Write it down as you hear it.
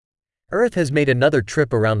Earth has made another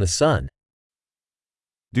trip around the sun.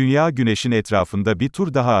 Dünya Güneş'in etrafında bir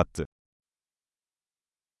tur daha attı.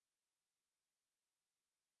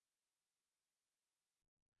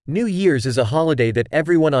 New Year's is a holiday that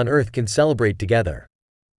everyone on Earth can celebrate together.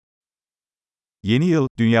 Yeni yıl,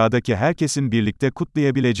 dünyadaki herkesin birlikte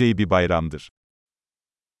kutlayabileceği bir bayramdır.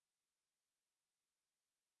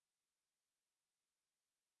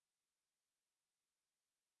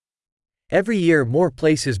 Every year, more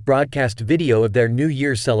places broadcast video of their New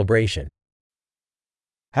Year's celebration.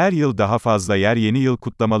 Her yıl daha fazla yer yeni yıl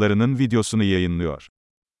kutlamalarının videosunu yayınlıyor.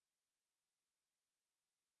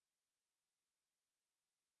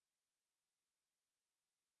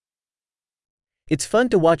 It's fun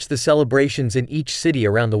to watch the celebrations in each city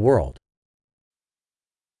around the world.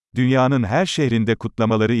 Dünyanın her şehrinde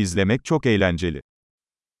kutlamaları izlemek çok eğlenceli.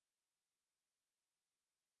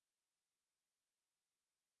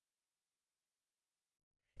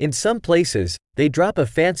 In some places, they drop a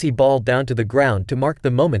fancy ball down to the ground to mark the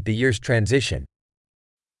moment the year's transition.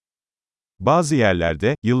 Bazı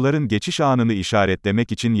yerlerde, yılların geçiş anını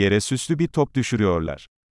işaretlemek için yere süslü bir top düşürüyorlar.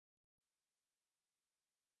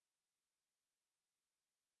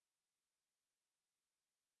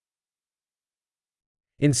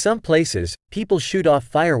 In some places, people shoot off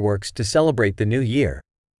fireworks to celebrate the new year.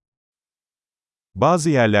 Bazı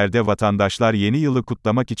yerlerde vatandaşlar yeni yılı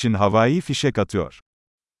kutlamak için havai fişek atıyor.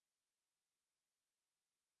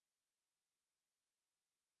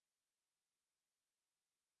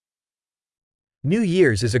 New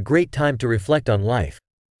Year's is a great time to reflect on life.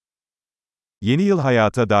 Yeni yıl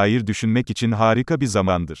hayata dair düşünmek için harika bir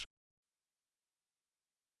zamandır.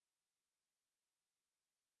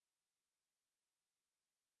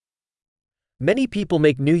 Many people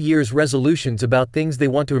make New Year's resolutions about things they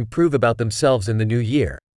want to improve about themselves in the new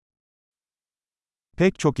year.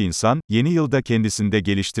 Pek çok insan, yeni yılda kendisinde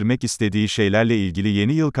geliştirmek istediği şeylerle ilgili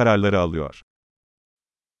yeni yıl kararları alıyor.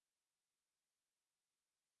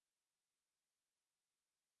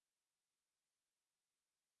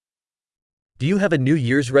 Do you have a New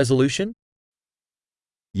Year's resolution?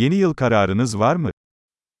 Yeni yıl kararınız var mı?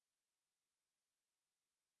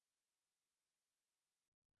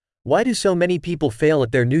 Why do so many people fail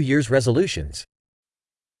at their New Year's resolutions?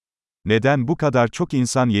 Neden bu kadar çok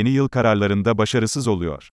insan yeni yıl kararlarında başarısız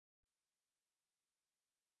oluyor?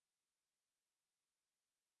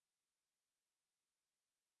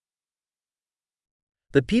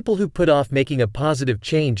 The people who put off making a positive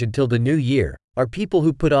change until the new year are people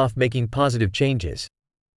who put off making positive changes.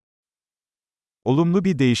 Olumlu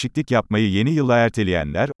bir değişiklik yapmayı yeni yıla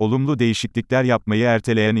erteleyenler, olumlu değişiklikler yapmayı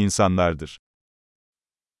erteleyen insanlardır.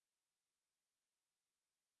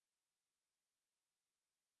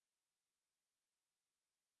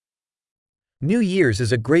 New Year's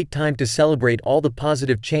is a great time to celebrate all the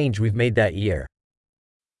positive change we've made that year.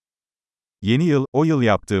 Yeni yıl, o yıl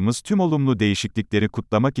yaptığımız tüm olumlu değişiklikleri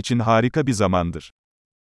kutlamak için harika bir zamandır.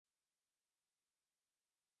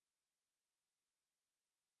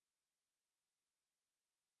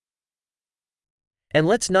 And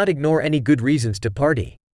let's not ignore any good reasons to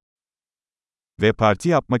party. Ve parti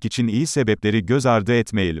yapmak için iyi sebepleri göz ardı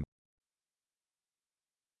etmeyelim.